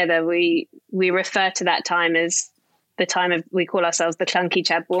band together. We refer to that time as the time of, we call ourselves the clunky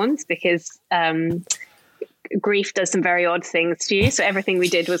Chadbournes, because grief does some very odd things to you. So everything we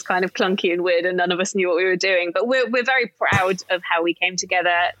did was kind of clunky and weird, and none of us knew what we were doing. But we're very proud of how we came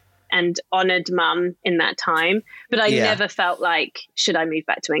together and honoured Mum in that time. But I never felt like, should I move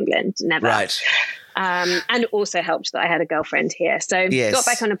back to England? Never. Right. And also helped that I had a girlfriend here. So got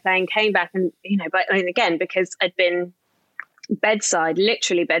back on a plane, came back, and, you know, but again, because I'd been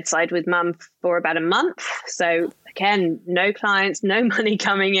literally bedside with Mum for about a month. So again, no clients, no money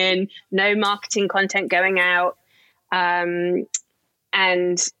coming in, no marketing content going out. And,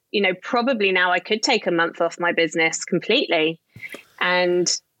 you know, probably now I could take a month off my business completely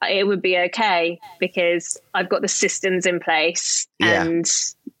and it would be okay, because I've got the systems in place and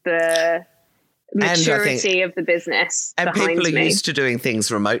the maturity of the business. And people are used to doing things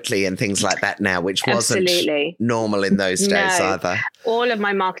remotely and things like that now, which wasn't normal in those days either. All of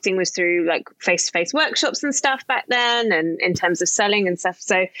my marketing was through like face-to-face workshops and stuff back then, and in terms of selling and stuff.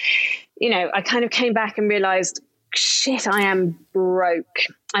 So, you know, I kind of came back and realized, shit, I am broke.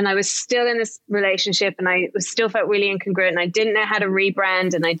 And I was still in this relationship, and I still felt really incongruent, and I didn't know how to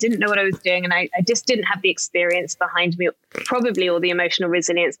rebrand, and I didn't know what I was doing. And I just didn't have the experience behind me, probably all the emotional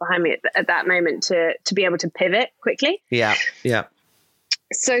resilience behind me at that moment to be able to pivot quickly. Yeah. Yeah.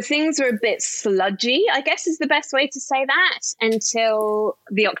 So things were a bit sludgy, I guess is the best way to say that, until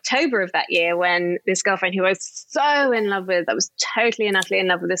the October of that year, when this girlfriend who I was so in love with, I was totally and utterly in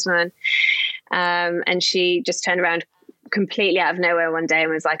love with this woman. And she just turned around completely out of nowhere one day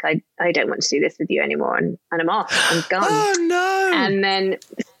and was like, I don't want to do this with you anymore. And I'm off. I'm gone. Oh, no. And then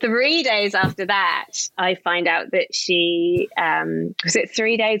 3 days after that, I find out that she, was it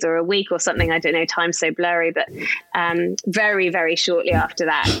 3 days or a week or something? I don't know. Time's so blurry. But very, very shortly after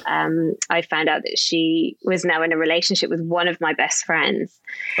that, I found out that she was now in a relationship with one of my best friends.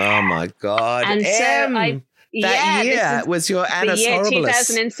 Oh, my God. And so that year was your Annus Horribilis. The year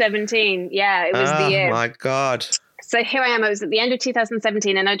 2017. Yeah, it was the year. Oh, my God. So here I am. I was at the end of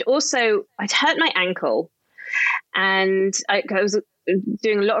 2017, and I'd hurt my ankle, and I was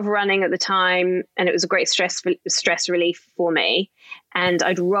doing a lot of running at the time, and it was a great stress relief for me. And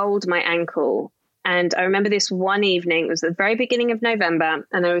I'd rolled my ankle, and I remember this one evening. It was the very beginning of November,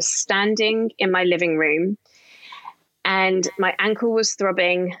 and I was standing in my living room, and my ankle was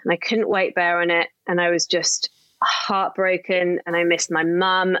throbbing, and I couldn't weight bear on it, and I was just heartbroken, and I missed my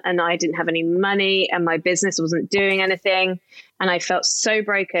mum, and I didn't have any money, and my business wasn't doing anything. And I felt so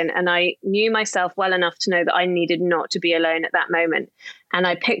broken, and I knew myself well enough to know that I needed not to be alone at that moment. And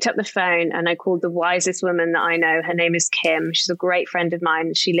I picked up the phone and I called the wisest woman that I know. Her name is Kim. She's a great friend of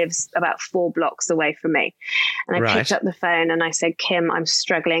mine. She lives about 4 blocks away from me. And I picked up the phone and I said, Kim, I'm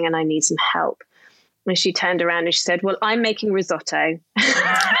struggling and I need some help. And she turned around and she said, well, I'm making risotto.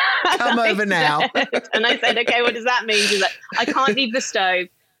 Come over now. And I said, okay, what does that mean? She's like, I can't leave the stove,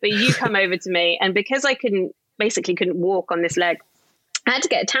 but you come over to me. And because I basically couldn't walk on this leg, I had to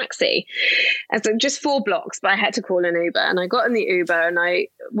get a taxi. And so just 4 blocks, but I had to call an Uber. And I got in the Uber, and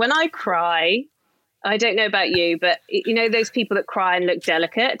when I cry, I don't know about you, but you know those people that cry and look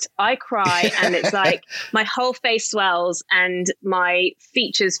delicate? I cry and it's like my whole face swells and my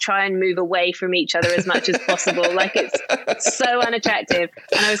features try and move away from each other as much as possible. Like it's so unattractive.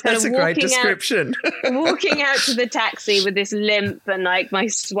 And I was kind That's of a great description. walking out to the taxi with this limp and like my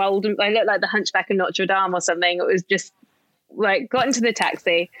swollen, I looked like the Hunchback of Notre Dame or something. It was just like, got into the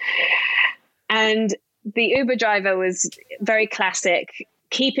taxi, and the Uber driver was very classic,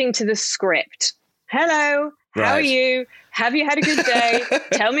 keeping to the script. Hello, how are you? Have you had a good day?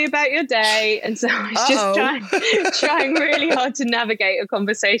 Tell me about your day. And so I was just trying really hard to navigate a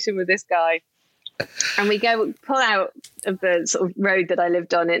conversation with this guy. And we pull out of the sort of road that I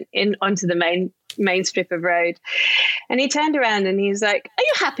lived on in onto the main strip of road. And he turned around and he was like, are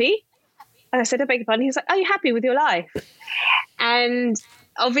you happy? And I said, I beg your pardon. He was like, are you happy with your life? And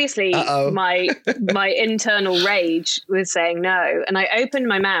obviously my internal rage was saying no. And I opened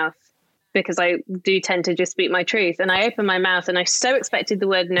my mouth, because I do tend to just speak my truth. And I opened my mouth and I so expected the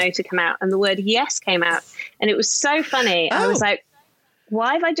word no to come out, and the word yes came out. And it was so funny. I was like,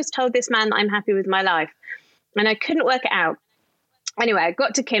 why have I just told this man that I'm happy with my life? And I couldn't work it out. Anyway, I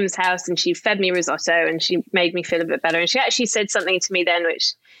got to Kim's house and she fed me risotto and she made me feel a bit better. And she actually said something to me then,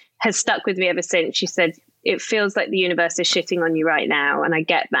 which has stuck with me ever since. She said, it feels like the universe is shitting on you right now. And I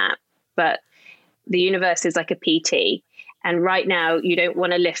get that. But the universe is like a PT. And right now, you don't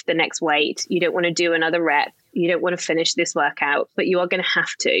want to lift the next weight. You don't want to do another rep. You don't want to finish this workout, but you are going to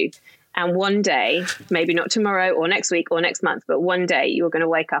have to. And one day, maybe not tomorrow or next week or next month, but one day you are going to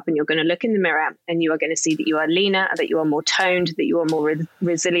wake up and you're going to look in the mirror and you are going to see that you are leaner, that you are more toned, that you are more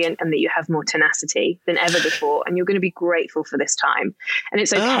resilient, and that you have more tenacity than ever before. And you're going to be grateful for this time. And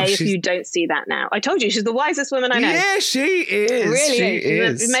it's okay if you don't see that now. I told you, she's the wisest woman I know. Yeah, she is. Really she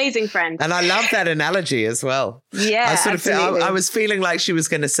is. She's an amazing friend. And I love that analogy as well. Yeah, I was feeling like she was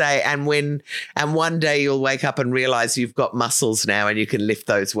going to say, and one day you'll wake up and realize you've got muscles now and you can lift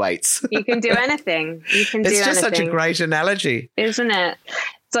those weights. You can do anything. It's just such a great analogy. Isn't it?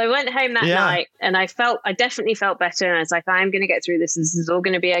 So I went home that night and I definitely felt better. And I was like, I'm going to get through this. This is all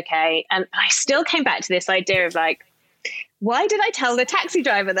going to be okay. And I still came back to this idea of like, why did I tell the taxi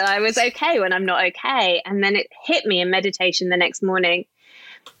driver that I was okay when I'm not okay? And then it hit me in meditation the next morning.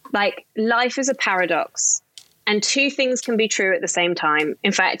 Like, life is a paradox and 2 things can be true at the same time.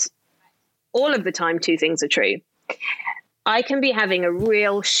 In fact, all of the time, 2 things are true. I can be having a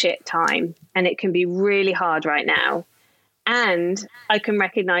real shit time and it can be really hard right now. And I can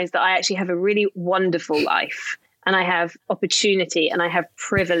recognize that I actually have a really wonderful life and I have opportunity and I have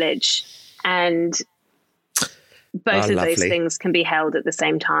privilege, and both of those things can be held at the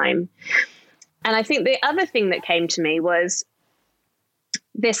same time. And I think the other thing that came to me was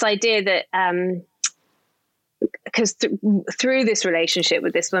this idea that, because through this relationship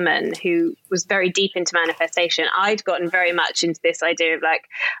with this woman who was very deep into manifestation, I'd gotten very much into this idea of like,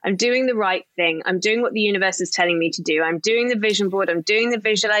 I'm doing the right thing. I'm doing what the universe is telling me to do. I'm doing the vision board. I'm doing the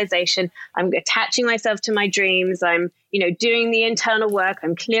visualization. I'm attaching myself to my dreams. I'm, doing the internal work.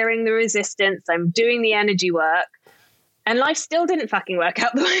 I'm clearing the resistance. I'm doing the energy work. And life still didn't fucking work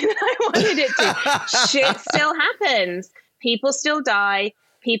out the way that I wanted it to. Shit still happens. People still die.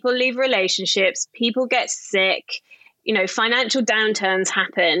 People leave relationships, people get sick, financial downturns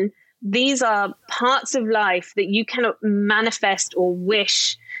happen. These are parts of life that you cannot manifest or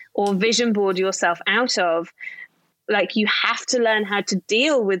wish or vision board yourself out of. Like, you have to learn how to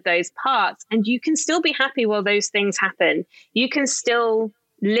deal with those parts, and you can still be happy while those things happen. You can still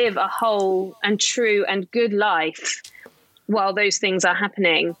live a whole and true and good life while those things are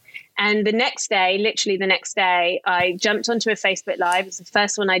happening. And literally the next day, I jumped onto a Facebook Live. It's the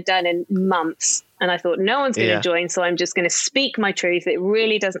first one I'd done in months. And I thought, no one's going to join, so I'm just going to speak my truth. It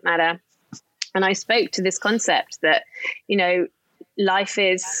really doesn't matter. And I spoke to this concept that, life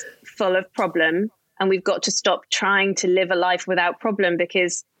is full of problem, and we've got to stop trying to live a life without problem,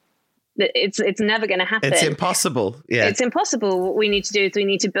 because It's never going to happen. It's impossible. Yeah. It's impossible. What we need to do is we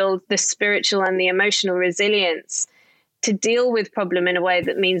need to build the spiritual and the emotional resilience to deal with problem in a way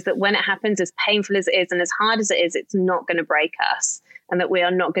that means that when it happens, as painful as it is and as hard as it is, it's not going to break us, and that we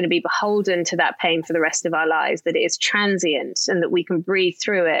are not going to be beholden to that pain for the rest of our lives, that it is transient and that we can breathe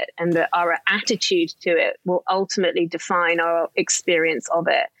through it, and that our attitude to it will ultimately define our experience of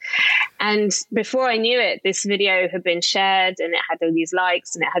it. And before I knew it, this video had been shared, and it had all these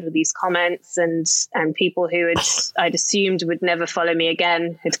likes and it had all these comments, and people who I'd assumed would never follow me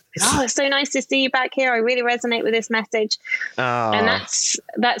again had, oh, it's so nice to see you back here. I really resonate with this message. Oh. And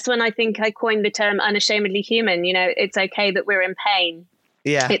that's when I think I coined the term unashamedly human. You know, it's okay that we're in pain.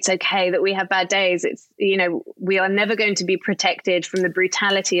 Yeah. It's okay that we have bad days. It's, you know, we are never going to be protected from the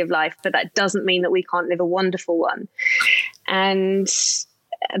brutality of life, but that doesn't mean that we can't live a wonderful one. And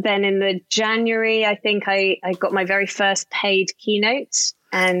then in the January, I think I got my very first paid keynote.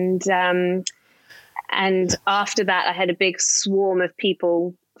 And after that, I had a big swarm of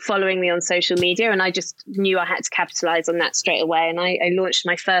people following me on social media, and I just knew I had to capitalize on that straight away. And I launched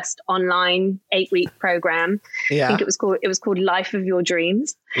my first online 8-week program. Yeah. I think it was called Life of Your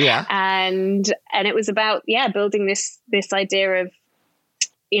Dreams. Yeah. And it was about, building this idea of,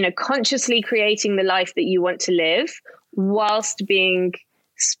 you know, consciously creating the life that you want to live whilst being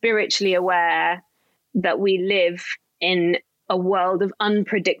spiritually aware that we live in a world of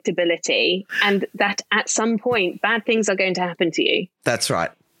unpredictability, and that at some point bad things are going to happen to you. That's right.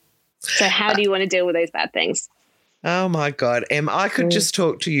 So how do you want to deal with those bad things? Oh my God, Em, I could just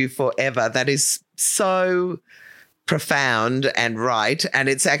talk to you forever. That is so profound and right. And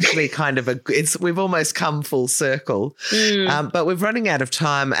it's actually kind of we've almost come full circle, but we're running out of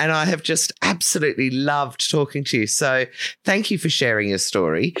time, and I have just absolutely loved talking to you. So thank you for sharing your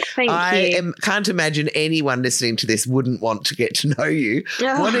story. Thank you. Can't imagine anyone listening to this wouldn't want to get to know you.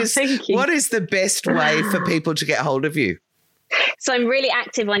 Oh, what is the best way for people to get hold of you? So I'm really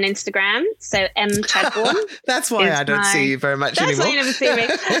active on Instagram. So M Chadbourne. That's why I don't see you very much anymore. That's why you never see me.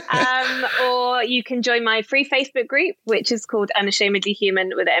 Or you can join my free Facebook group, which is called Unashamedly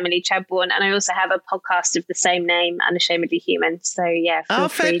Human with Emily Chadbourne. And I also have a podcast of the same name, Unashamedly Human. So feel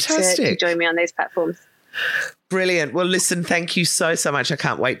free to join me on those platforms. Brilliant. Well, listen, thank you so much. I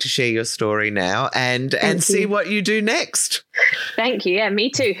can't wait to share your story now and see what you do next. Thank you. Yeah, me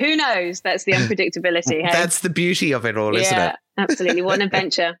too. Who knows? That's the unpredictability. Hey? That's the beauty of it all, isn't it? Yeah, absolutely. One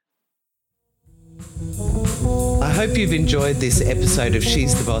adventure. I hope you've enjoyed this episode of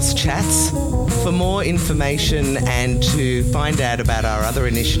She's the Boss Chats. For more information and to find out about our other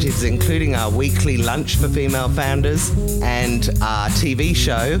initiatives, including our weekly lunch for female founders and our TV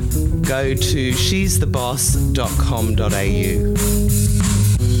show, go to shestheboss.com.au.